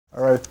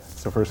All right,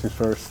 so first things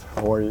first,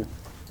 how are you?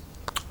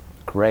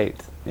 Great.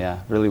 Yeah,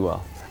 really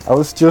well. I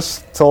was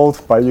just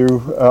told by you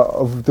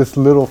of this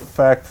little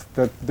fact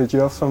that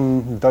you have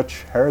some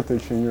Dutch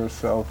heritage in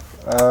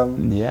yourself.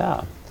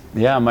 Yeah.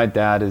 Yeah, my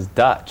dad is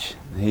Dutch.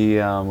 He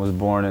was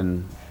born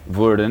in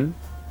Woerden,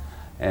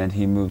 and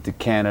he moved to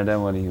Canada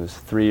when he was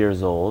 3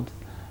 years old.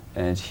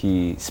 And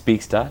he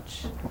speaks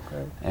Dutch,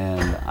 Okay.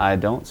 and I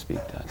don't speak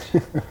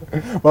Dutch.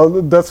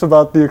 Well, that's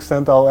about the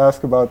extent I'll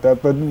ask about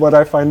that. But what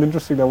I find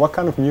interesting, then, what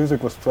kind of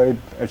music was played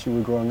as you were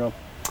growing up?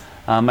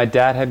 My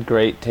dad had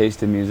great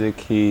taste in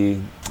music.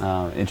 He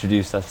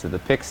introduced us to the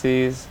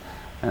Pixies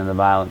and the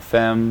Violent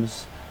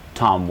Femmes,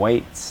 Tom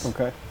Waits,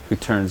 Okay. who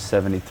turns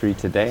 73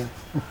 today.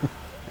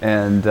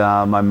 And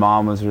my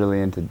mom was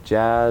really into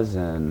jazz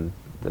and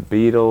the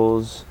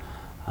Beatles.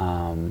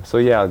 So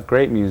yeah,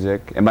 great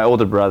music. And my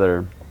older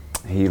brother,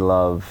 he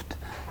loved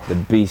the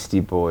Beastie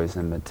Boys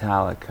and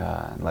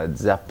Metallica and Led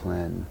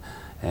Zeppelin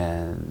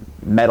and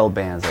metal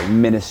bands like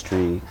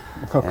Ministry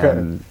Okay.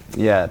 and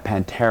yeah,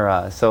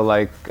 Pantera. So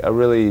like a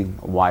really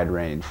wide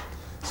range.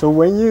 So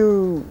when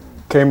you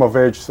came of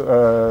age,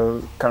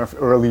 kind of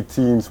early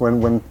teens,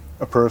 when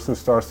a person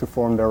starts to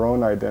form their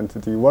own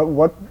identity,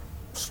 what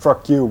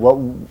struck you? What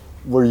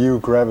were you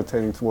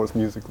gravitating towards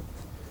musically?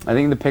 I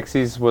think the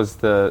Pixies was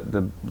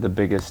the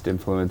biggest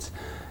influence.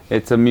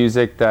 It's a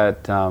music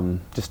that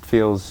just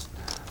feels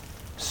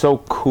so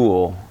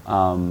cool,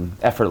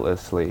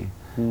 effortlessly,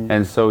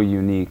 and so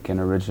unique and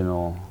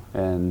original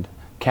and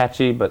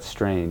catchy but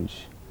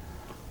strange,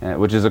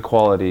 which is a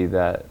quality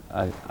that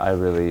I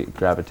really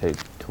gravitate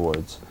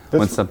towards.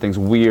 When something's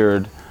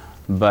weird,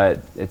 but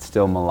it's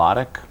still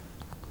melodic.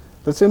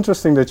 That's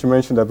interesting that you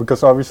mentioned that,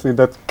 because obviously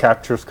that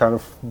captures kind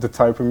of the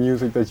type of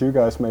music that you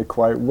guys make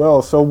quite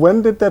well. So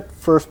when did that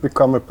first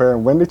become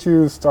apparent? When did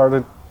you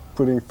started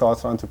putting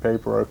thoughts onto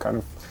paper or kind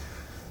of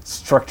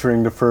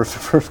structuring the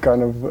first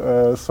kind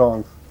of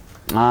songs?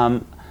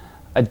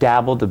 I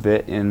dabbled a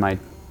bit in my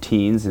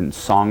teens in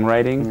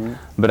songwriting,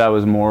 but I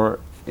was more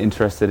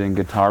interested in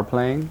guitar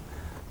playing,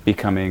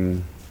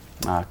 becoming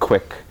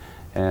quick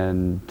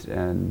and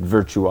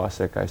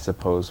virtuosic, I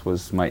suppose,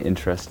 was my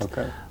interest.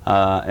 Okay.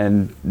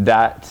 And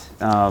that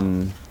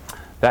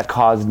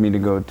caused me to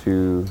go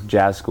to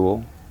jazz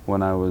school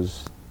when I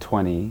was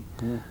 20.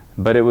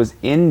 But it was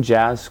in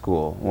jazz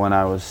school when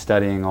I was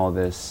studying all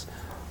this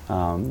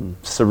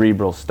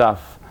cerebral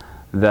stuff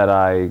that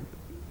I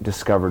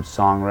discovered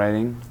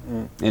songwriting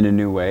in a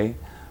new way.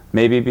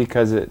 Maybe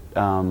because it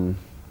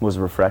was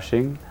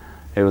refreshing.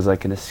 It was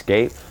like an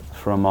escape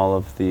from all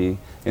of the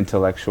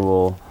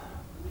intellectual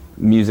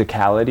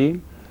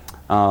musicality.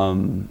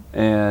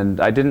 And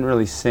I didn't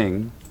really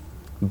sing,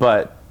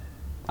 but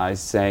I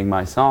sang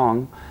my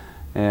song,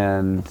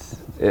 and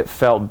it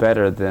felt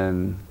better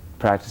than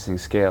practicing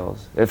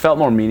scales. It felt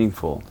more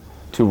meaningful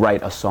to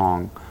write a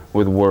song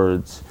with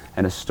words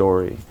and a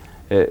story.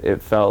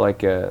 It felt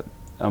like a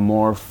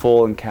more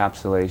full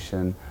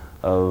encapsulation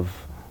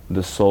of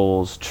the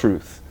soul's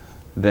truth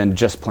than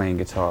just playing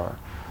guitar.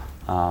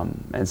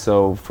 And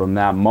so from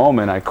that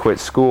moment, I quit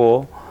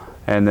school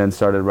and then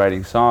started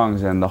writing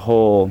songs, and the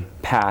whole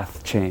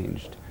path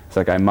changed. It's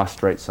like, I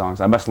must write songs.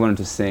 I must learn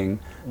to sing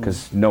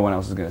because no one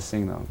else is going to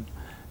sing them.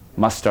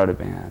 Must start a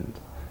band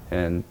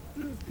and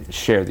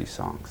share these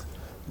songs.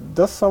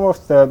 Does some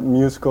of that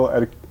musical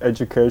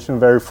education,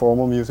 very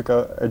formal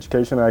musical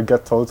education, I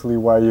get totally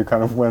why you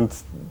kind of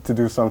went to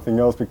do something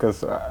else,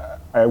 because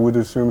I would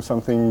assume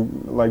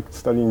something like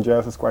studying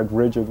jazz is quite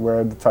rigid,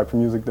 where the type of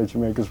music that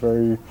you make is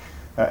very,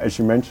 as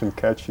you mentioned,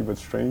 catchy but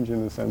strange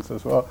in a sense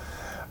as well.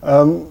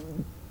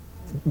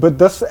 But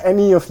does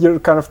any of your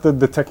kind of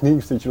the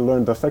techniques that you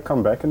learned, does that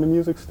come back in the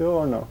music still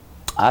or no?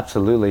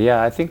 Absolutely,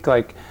 yeah. I think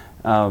like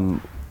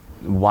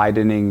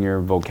widening your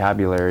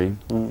vocabulary,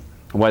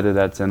 whether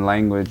that's in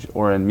language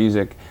or in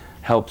music,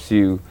 helps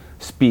you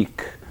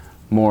speak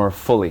more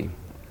fully,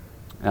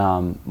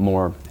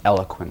 more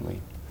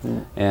eloquently,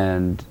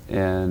 and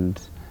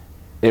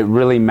it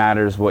really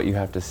matters what you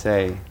have to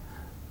say.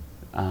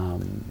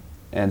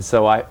 And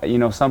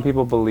so some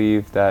people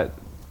believe that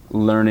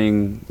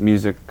learning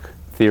music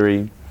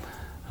theory,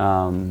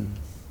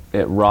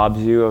 it robs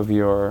you of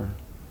your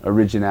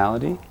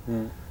originality,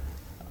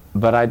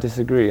 but I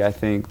disagree. I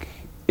think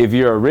if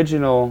you're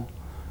original,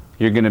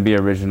 you're going to be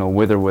original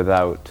with or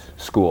without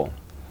school,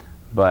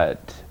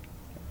 but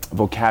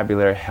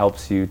vocabulary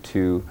helps you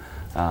to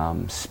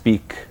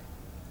speak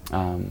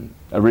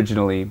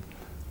originally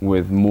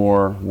with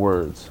more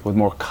words, with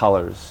more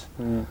colors.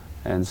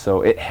 And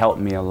so it helped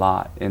me a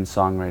lot in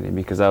songwriting,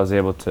 because I was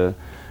able to,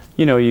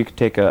 you could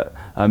take a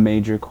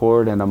major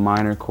chord and a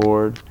minor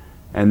chord,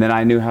 and then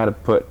I knew how to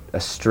put a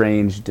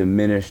strange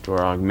diminished or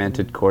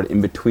augmented chord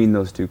in between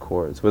those two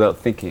chords without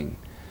thinking.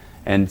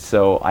 And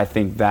so I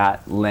think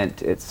that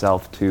lent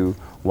itself to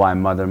why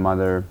Mother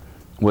Mother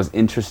was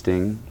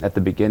interesting at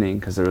the beginning,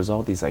 because there was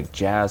all these like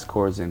jazz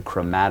chords and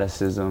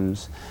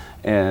chromaticisms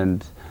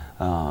and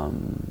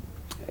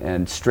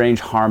strange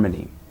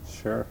harmony.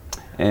 Sure.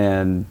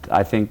 And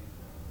I think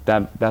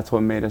that's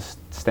what made us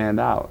stand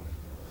out.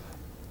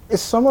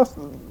 Is some of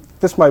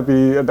this might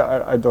be,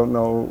 I don't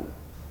know,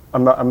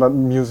 I'm not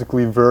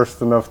musically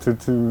versed enough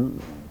to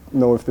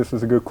know if this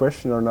is a good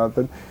question or not,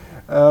 but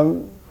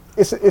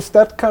is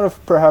that kind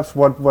of perhaps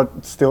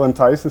what still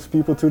entices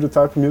people to the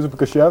type of music?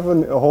 Because you have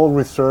a whole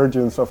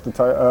resurgence of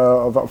the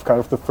of kind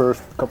of the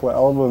first couple of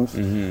albums.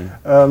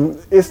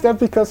 Is that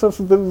because of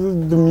the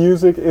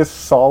music is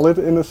solid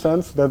in a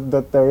sense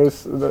that there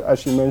is,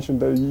 as you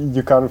mentioned, that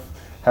you kind of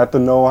had to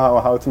know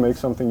how to make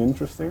something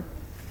interesting?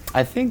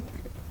 I think,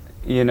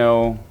 you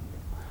know,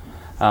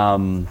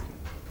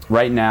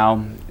 right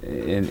now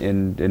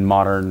in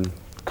modern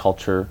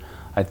culture,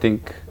 I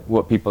think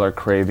what people are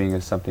craving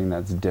is something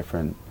that's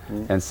different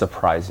and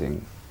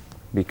surprising,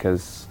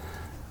 because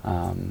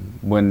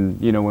when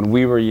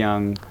we were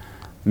young,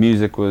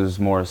 music was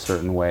more a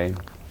certain way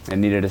and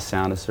needed to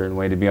sound a certain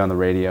way to be on the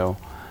radio,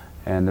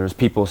 and there was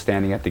people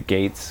standing at the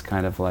gates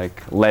kind of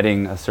like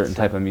letting a certain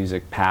type of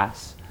music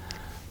pass.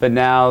 But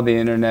now the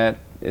internet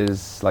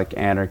is like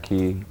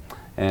anarchy,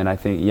 and I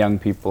think young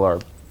people are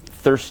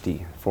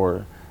thirsty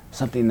for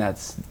something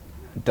that's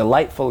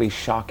delightfully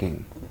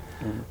shocking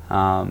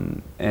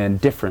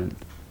and different,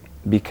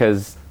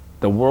 because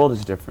the world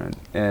is different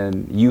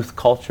and youth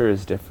culture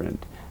is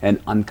different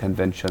and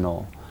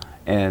unconventional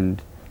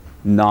and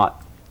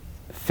not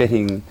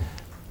fitting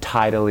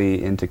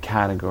tidily into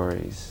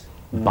categories,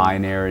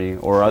 binary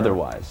or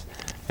otherwise.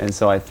 And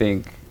so I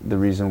think the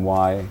reason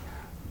why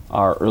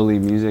our early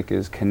music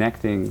is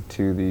connecting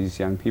to these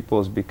young people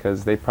is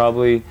because they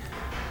probably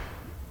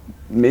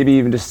maybe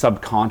even just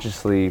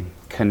subconsciously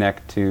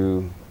connect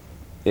to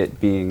it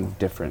being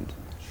different.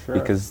 Sure.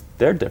 Because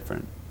they're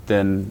different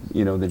than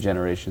the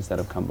generations that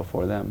have come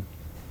before them.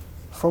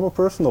 From a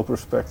personal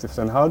perspective,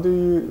 then, how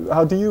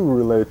do you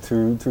relate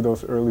to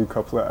those early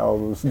couple of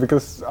albums?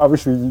 Because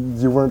obviously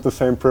you weren't the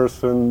same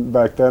person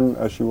back then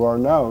as you are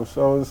now.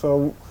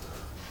 So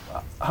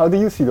how do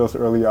you see those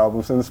early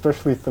albums, and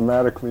especially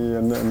thematically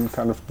and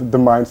kind of the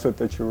mindset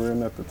that you were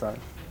in at the time?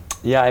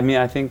 Yeah, I mean,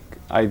 I think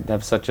I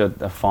have such a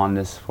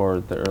fondness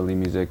for the early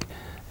music,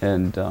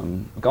 and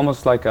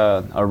almost like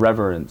a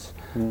reverence,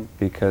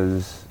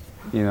 because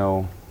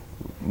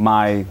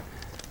my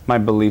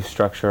belief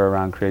structure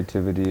around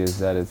creativity is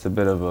that it's a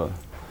bit of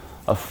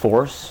a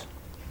force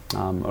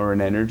or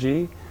an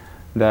energy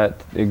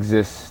that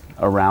exists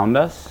around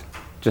us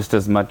just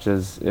as much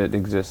as it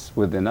exists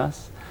within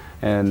us.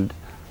 And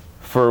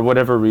for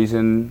whatever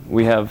reason,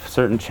 we have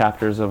certain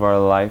chapters of our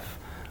life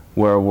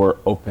where we're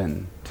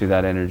open to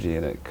that energy,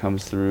 and it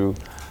comes through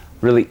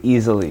really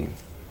easily,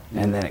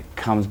 and then it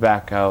comes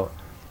back out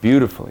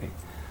beautifully.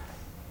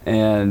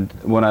 And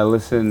when I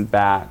listen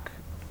back,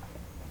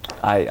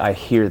 I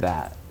hear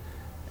that.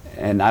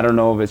 And I don't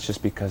know if it's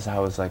just because I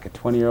was like a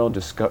 20-year-old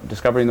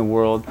discovering the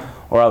world,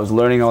 or I was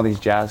learning all these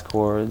jazz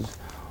chords,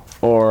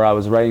 or I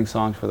was writing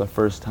songs for the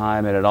first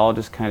time, and it all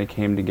just kind of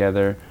came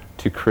together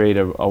to create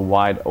a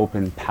wide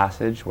open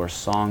passage where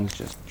songs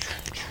just,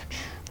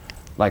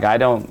 like I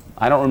don't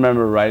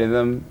remember writing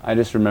them, I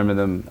just remember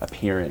them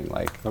appearing,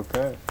 like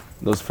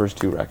those first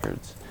two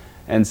records.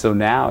 And so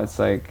now it's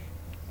like,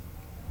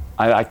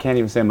 I can't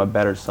even say I'm a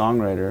better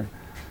songwriter,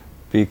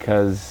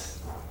 because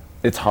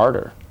it's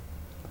harder.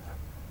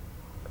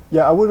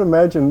 Yeah, I would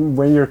imagine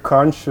when you're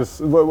conscious,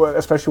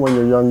 especially when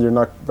you're young, you're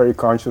not very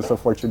conscious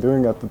of what you're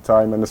doing at the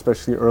time, and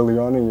especially early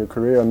on in your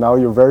career. And now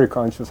you're very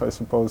conscious, I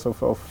suppose,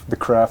 of the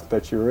craft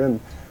that you're in.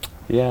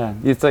 Yeah,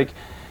 it's like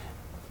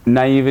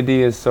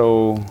naivety is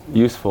so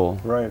useful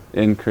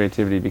in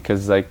creativity,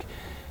 because like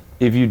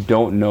if you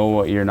don't know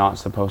what you're not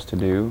supposed to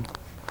do,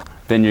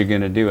 then you're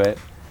going to do it,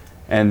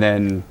 and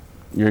then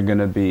you're going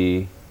to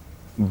be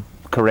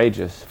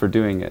courageous for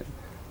doing it,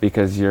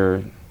 because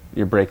you're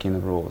breaking the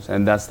rules.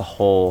 And that's the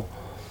whole,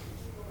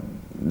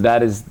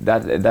 that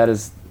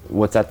is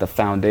what's at the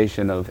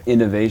foundation of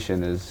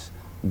innovation, is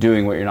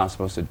doing what you're not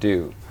supposed to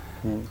do.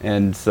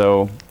 And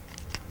so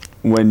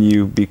when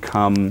you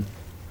become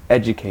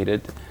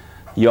educated,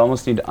 you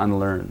almost need to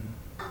unlearn.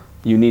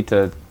 You need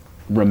to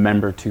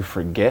remember to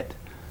forget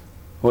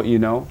what you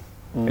know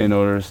in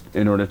order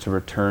to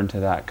return to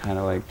that kind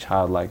of like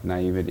childlike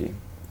naivety.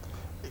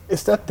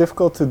 Is that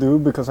difficult to do?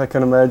 Because I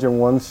can imagine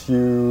once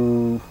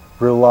you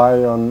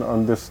rely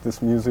on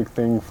this music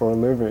thing for a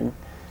living,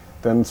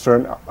 then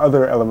certain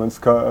other elements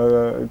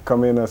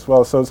come in as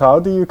well. So how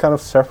do you kind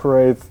of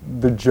separate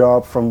the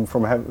job from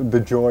the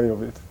joy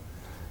of it?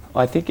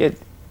 Well, I think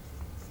it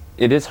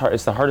is hard.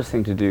 It's the hardest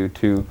thing to do,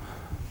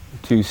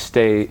 to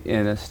stay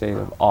in a state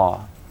of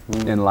awe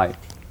in life,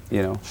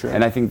 Sure.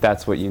 And I think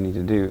that's what you need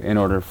to do in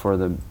order for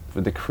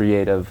the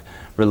creative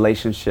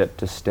relationship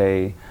to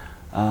stay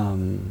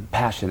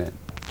passionate,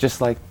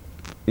 just like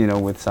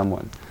with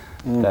someone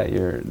that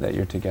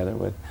you're together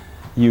with.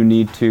 You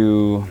need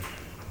to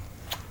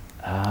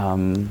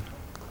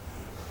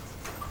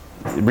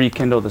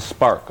rekindle the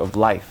spark of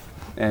life,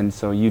 and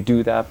so you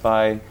do that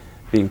by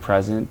being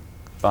present,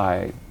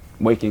 by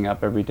waking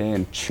up every day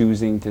and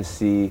choosing to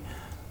see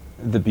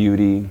the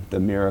beauty, the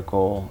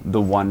miracle,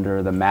 the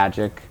wonder, the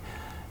magic.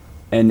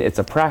 And it's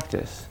a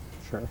practice.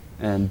 Sure.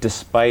 And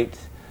despite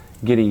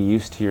getting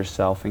used to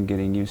yourself and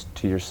getting used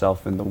to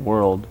yourself in the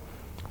world,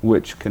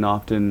 which can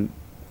often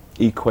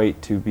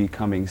equate to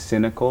becoming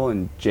cynical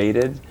and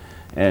jaded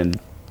and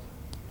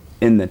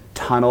in the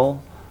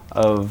tunnel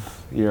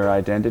of your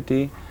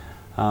identity.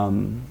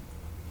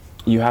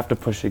 You have to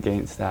push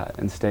against that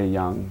and stay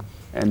young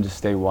and just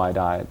stay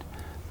wide-eyed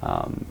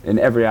in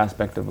every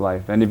aspect of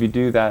life. And if you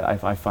do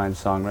that, I find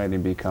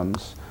songwriting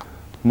becomes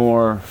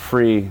more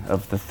free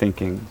of the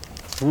thinking.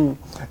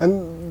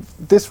 And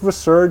this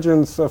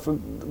resurgence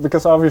of,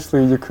 because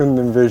obviously you couldn't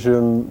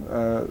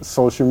envision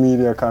social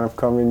media kind of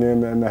coming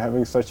in and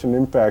having such an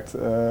impact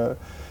on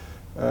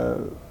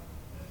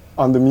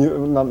the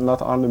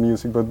not on the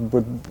music, but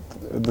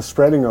the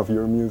spreading of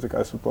your music,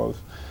 I suppose.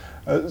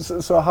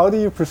 So how do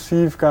you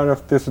perceive kind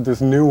of this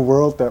new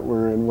world that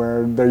we're in,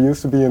 where there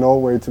used to be an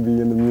old way to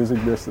be in the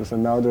music business,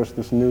 and now there's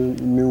this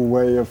new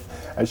way of,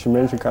 as you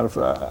mentioned, kind of,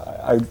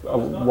 I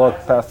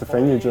walked past the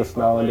venue just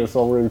now, and there's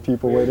already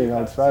people waiting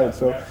outside.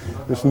 So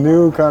this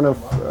new kind of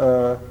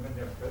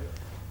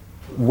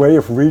way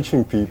of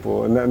reaching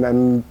people,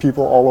 and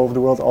people all over the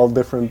world, all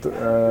different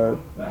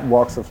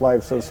walks of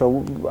life.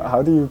 So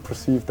how do you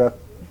perceive that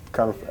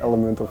kind of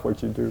element of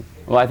what you do?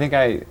 Well, I think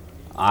I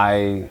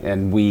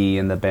and we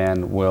in the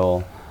band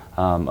will,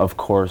 of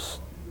course,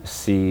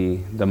 see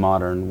the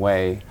modern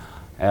way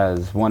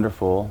as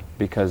wonderful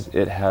because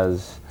it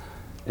has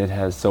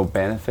so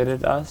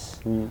benefited us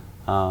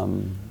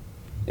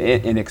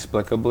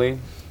inexplicably.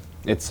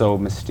 It's so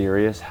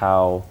mysterious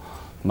how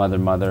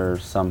Mother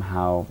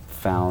somehow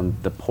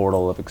found the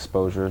portal of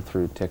exposure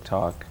through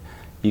TikTok.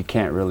 You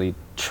can't really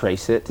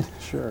trace it.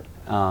 Sure.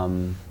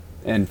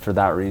 And for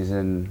that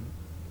reason,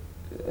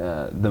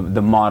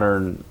 the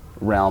modern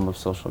realm of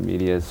social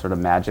media is sort of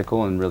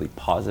magical and really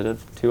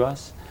positive to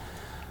us.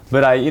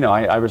 But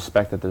I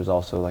respect that there's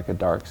also like a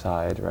dark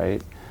side,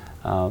 right,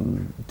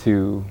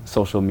 to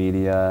social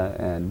media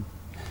and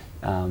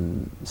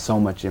so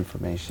much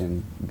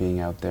information being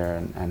out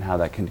there, and how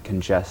that can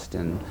congest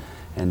and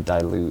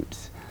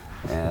dilute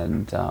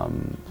and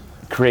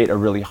create a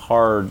really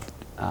hard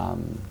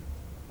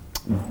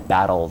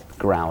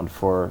battleground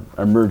for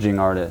emerging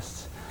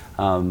artists.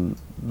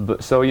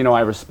 But so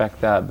I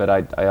respect that, but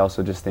I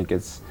also just think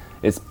it's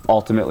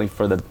ultimately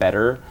for the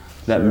better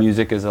that Sure.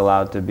 music is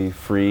allowed to be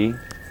free,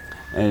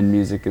 and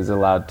music is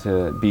allowed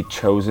to be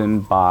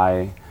chosen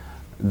by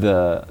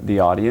the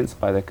audience,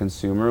 by the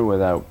consumer,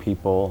 without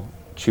people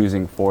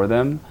choosing for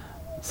them,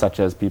 such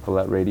as people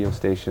at radio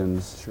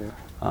stations. Sure.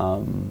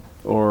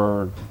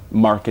 Or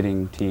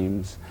marketing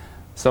teams.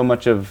 So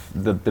much of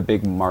the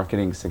big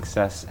marketing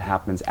success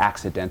happens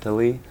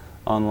accidentally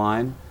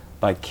online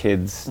by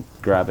kids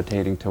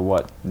gravitating to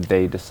what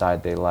they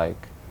decide they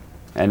like.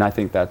 And I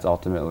think that's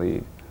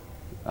ultimately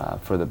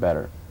for the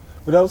better.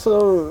 But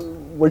also,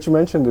 what you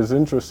mentioned is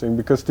interesting,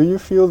 because do you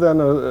feel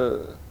then,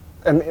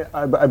 and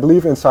I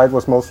believe Inside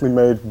was mostly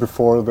made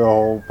before the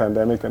whole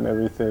pandemic and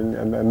everything,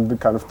 and the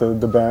kind of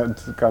the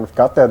band kind of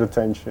got that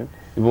attention.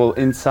 Well,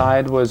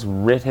 Inside was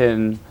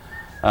written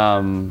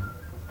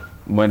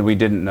when we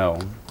didn't know.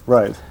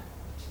 Right.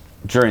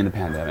 During the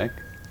pandemic.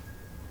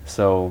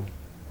 So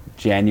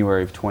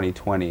January of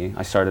 2020,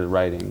 I started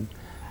writing,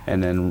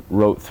 and then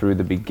wrote through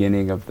the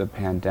beginning of the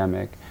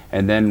pandemic.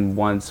 And then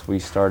once we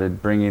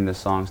started bringing the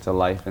songs to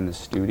life in the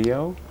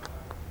studio,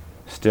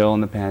 still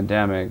in the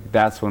pandemic,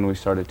 that's when we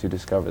started to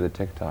discover the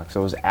TikTok. So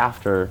it was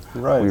after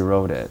Right. we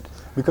wrote it.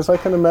 Because I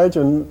can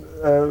imagine,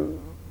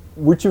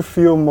 would you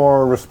feel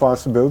more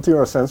responsibility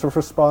or a sense of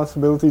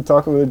responsibility,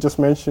 just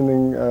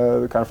mentioning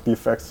kind of the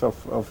effects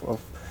of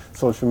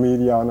social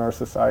media on our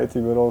society,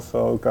 but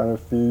also kind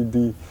of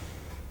the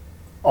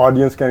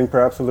audience getting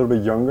perhaps a little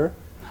bit younger?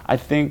 I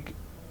think,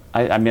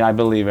 I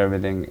believe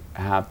everything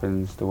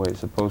happens the way it's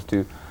supposed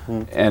to.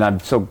 And I'm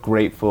so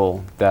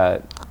grateful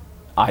that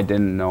I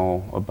didn't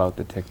know about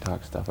the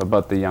TikTok stuff,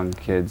 about the young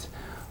kids,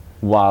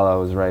 while I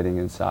was writing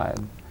Inside.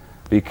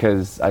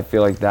 Because I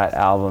feel like that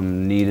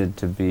album needed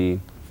to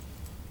be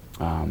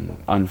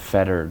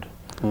unfettered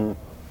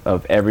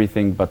of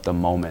everything but the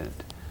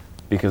moment.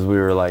 Because we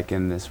were like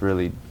in this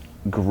really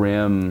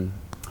grim,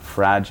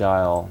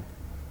 fragile,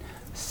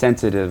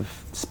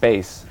 sensitive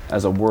space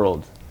as a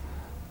world.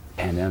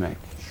 Pandemic.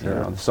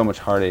 Sure. So much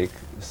heartache,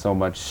 so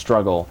much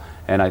struggle,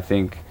 and I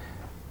think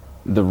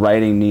the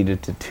writing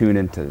needed to tune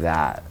into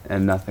that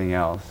and nothing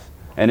else,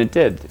 and it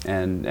did.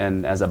 And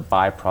as a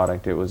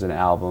byproduct, it was an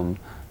album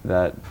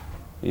that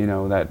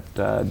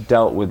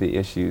dealt with the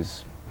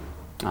issues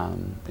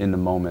in the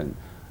moment.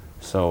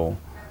 So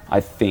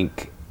I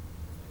think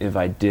if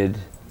I did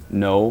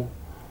know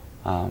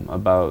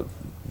about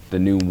the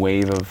new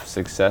wave of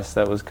success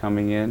that was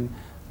coming in,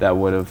 that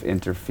would have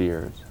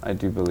interfered. I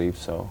do believe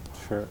so.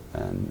 Sure.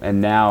 And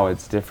now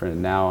it's different.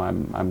 Now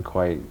I'm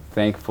quite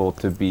thankful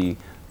to be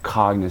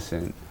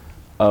cognizant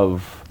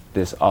of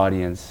this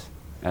audience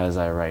as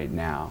I write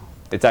now.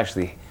 It's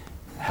actually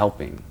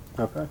helping.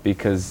 Okay.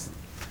 Because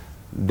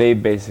they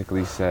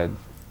basically said,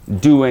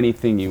 do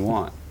anything you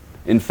want.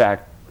 In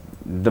fact,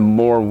 the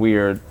more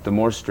weird, the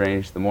more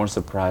strange, the more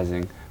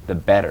surprising, the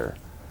better.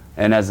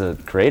 And as a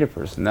creative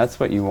person, that's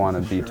what you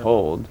want to be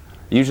told.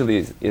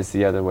 Usually it's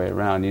the other way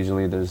around.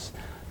 Usually there's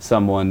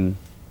someone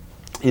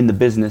in the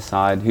business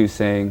side who's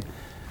saying,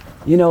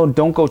 you know,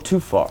 don't go too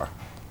far.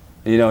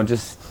 You know,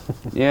 just,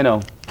 you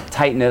know,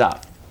 tighten it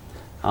up.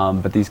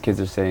 But these kids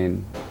are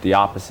saying the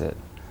opposite.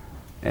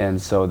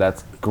 And so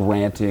that's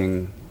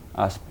granting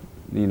us,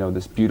 you know,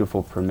 this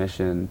beautiful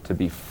permission to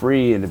be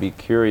free and to be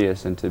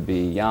curious and to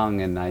be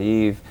young and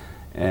naive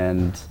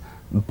and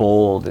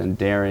bold and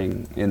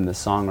daring in the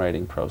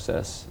songwriting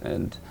process.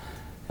 And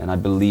I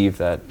believe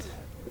that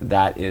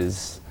that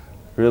is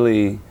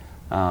really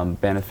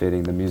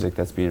benefiting the music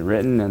that's being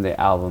written and the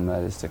album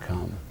that is to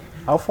come.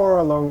 How far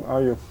along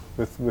are you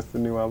with the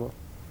new album?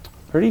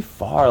 Pretty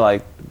far,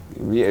 like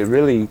it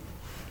really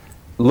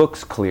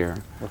looks clear.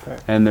 Okay.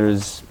 And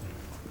there's,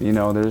 you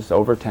know, there's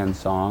over 10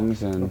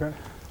 songs and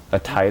a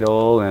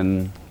title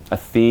and a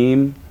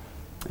theme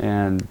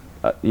and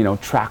you know,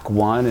 track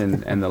one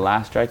and the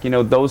last track. You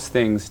know, those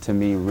things to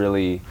me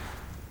really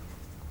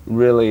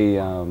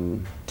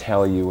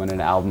tell you when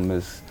an album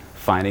is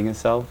finding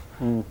itself.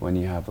 When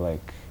you have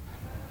like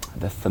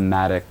the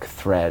thematic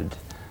thread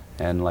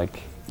and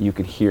like you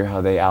can hear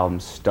how the album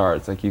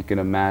starts. Like you can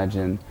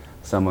imagine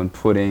someone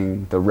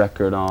putting the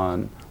record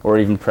on or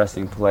even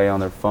pressing play on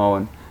their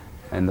phone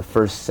and the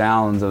first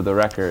sounds of the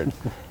record.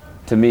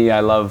 To me,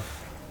 I love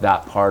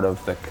that part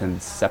of the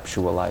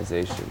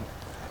conceptualization.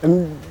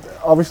 And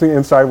obviously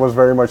Inside was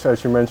very much,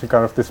 as you mentioned,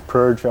 kind of this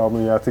purge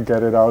album. You had to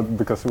get it out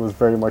because it was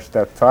very much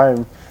that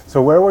time.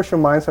 So where was your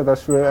mindset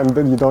as you, and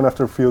then you don't have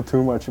to feel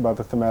too much about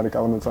the thematic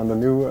elements on the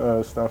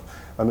new stuff,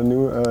 on the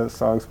new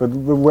songs, but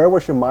where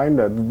was your mind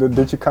at?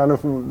 Did you kind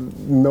of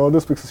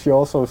notice, because you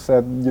also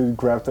said you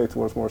gravitate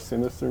towards more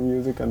sinister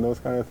music and those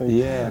kind of things.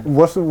 Yeah.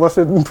 Was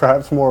it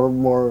perhaps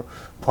more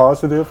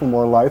positive and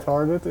more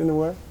lighthearted in a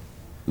way?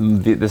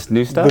 This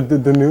new stuff?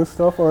 The new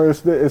stuff, or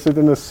is it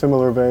in a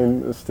similar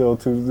vein still?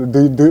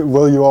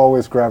 Will you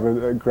always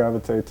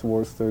gravitate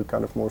towards the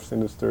kind of more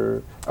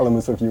sinister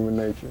elements of human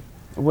nature?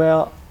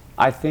 Well,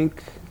 I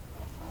think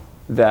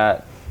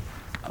that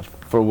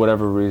for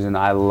whatever reason,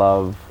 I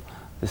love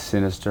the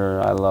sinister,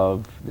 I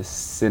love the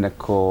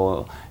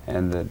cynical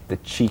and the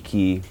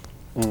cheeky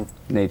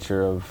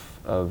nature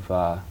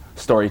of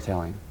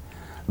storytelling.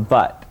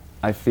 But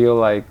I feel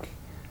like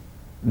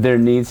there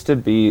needs to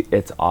be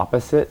its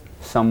opposite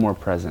somewhere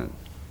present.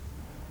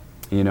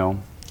 You know,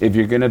 if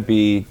you're gonna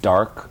be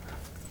dark,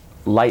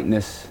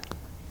 lightness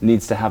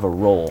needs to have a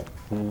role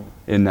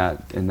in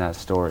that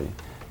story.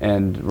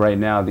 And right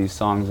now, these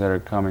songs that are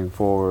coming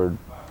forward,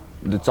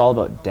 it's all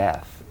about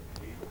death.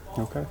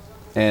 Okay.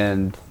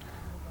 And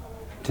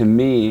to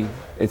me,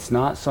 it's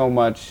not so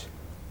much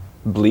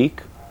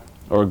bleak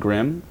or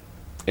grim.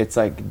 It's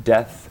like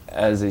death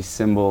as a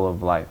symbol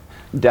of life.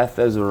 Death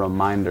as a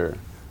reminder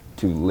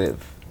to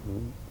live.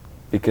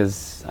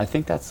 Because I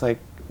think that's like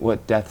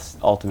what death's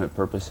ultimate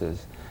purpose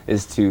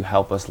is to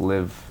help us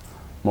live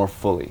more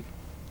fully.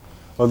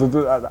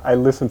 Well, I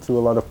listened to a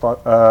lot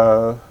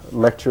of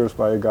lectures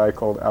by a guy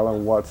called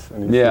Alan Watts,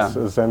 and he's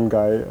a Zen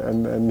guy,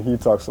 and he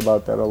talks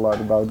about that a lot,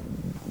 about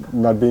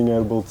not being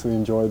able to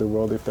enjoy the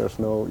world if there's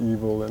no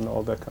evil and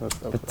all that kind of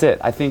stuff. That's it.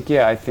 I think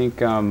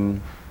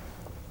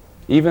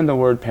even the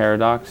word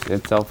paradox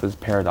itself is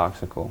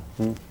paradoxical,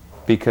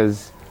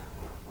 because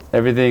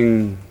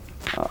everything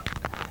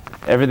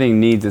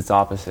needs its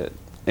opposite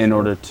in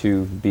order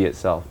to be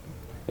itself,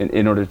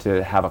 in order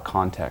to have a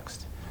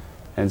context.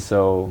 And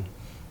so,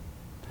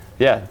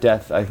 yeah,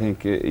 death, I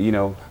think, you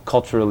know,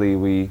 culturally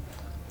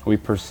we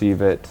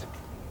perceive it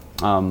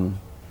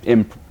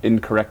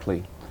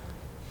incorrectly.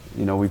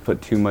 You know, we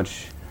put too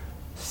much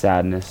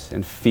sadness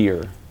and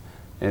fear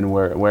in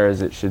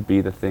whereas it should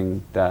be the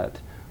thing that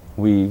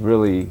we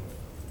really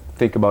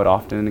think about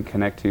often and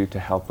connect to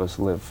help us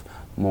live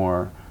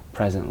more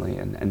presently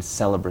and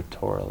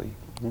celebratorily.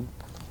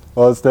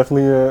 Well, it's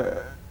definitely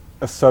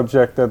a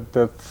subject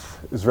that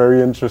is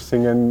very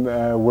interesting and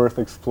worth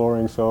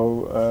exploring.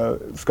 So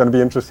it's going to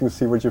be interesting to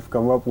see what you've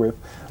come up with.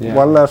 Yeah.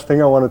 One last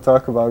thing I want to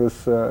talk about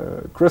is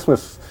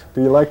Christmas.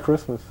 Do you like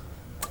Christmas?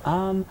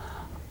 I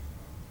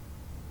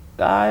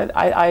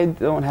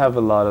don't have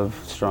a lot of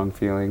strong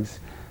feelings.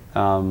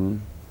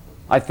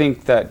 I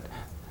think that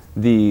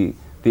the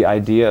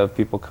idea of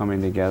people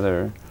coming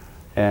together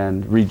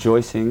and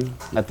rejoicing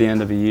at the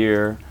end of a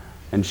year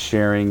and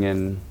sharing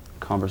in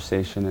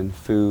conversation and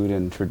food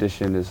and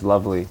tradition is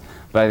lovely.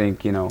 But I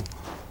think, you know,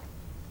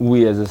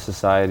 we as a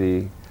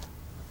society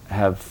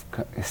have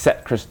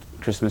set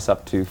Christmas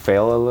up to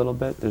fail a little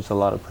bit. There's a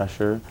lot of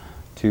pressure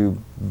to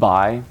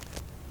buy,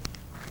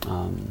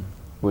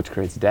 which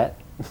creates debt,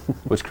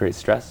 which creates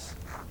stress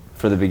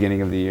for the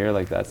beginning of the year.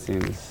 Like, that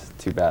seems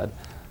too bad.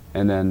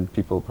 And then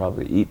people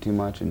probably eat too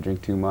much and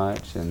drink too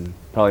much, and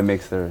probably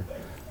makes their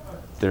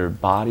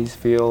bodies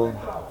feel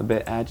a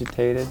bit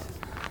agitated.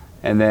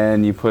 And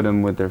then you put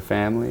them with their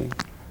family,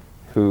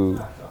 who,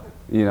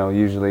 you know,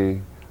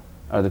 usually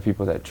are the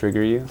people that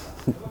trigger you.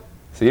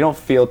 So you don't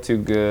feel too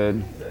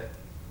good,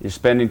 you're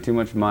spending too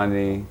much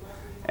money,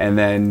 and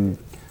then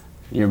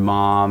your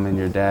mom and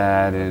your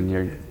dad and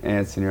your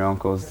aunts and your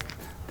uncles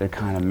they're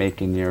kind of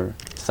making your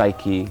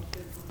psyche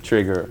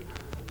trigger,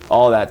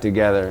 all that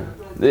together.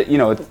 You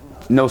know, it's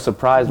no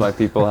surprise why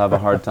people have a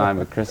hard time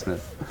with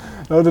Christmas.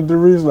 No, the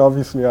reason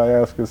obviously I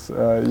ask is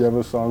you have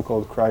a song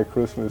called "Cry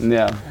Christmas,"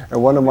 Yeah.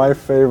 and one of my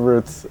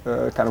favorite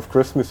kind of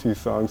Christmassy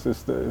songs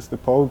is the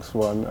Pogues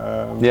one.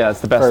 Yeah,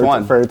 it's the best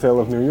one. Fairy Tale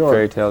of New York.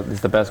 Fairy Tale is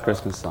the best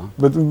Christmas song.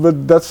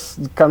 But that's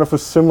kind of a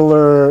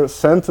similar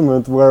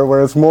sentiment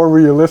where it's more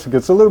realistic.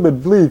 It's a little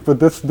bit bleak, but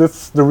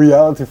that's the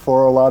reality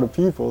for a lot of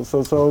people.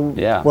 So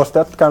Yeah. was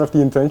that kind of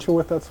the intention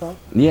with that song?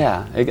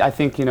 Yeah, I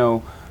think, you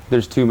know,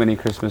 there's too many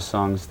Christmas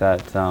songs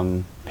that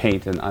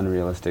paint an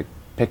unrealistic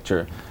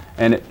picture.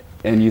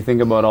 And you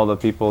think about all the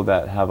people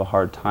that have a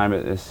hard time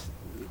at this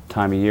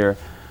time of year,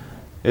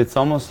 it's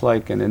almost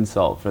like an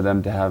insult for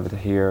them to have to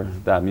hear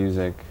that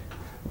music,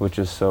 which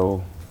is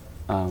so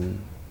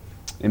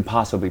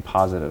impossibly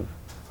positive.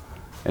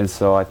 And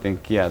so I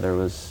think, yeah,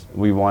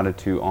 we wanted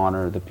to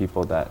honor the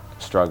people that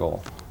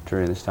struggle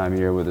during this time of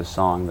year with a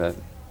song that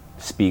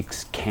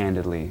speaks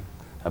candidly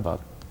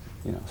about,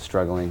 you know,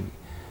 struggling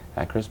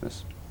at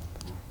Christmas.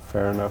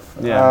 Fair enough.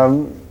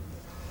 Yeah.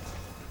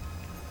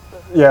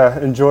 Yeah,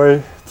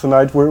 enjoy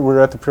tonight.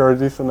 We're at the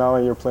Paradiso now,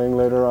 and you're playing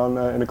later on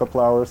in a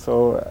couple hours.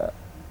 So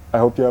I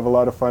hope you have a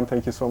lot of fun.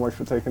 Thank you so much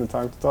for taking the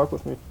time to talk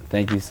with me.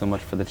 Thank you so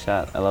much for the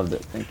chat. I loved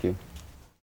it. Thank you.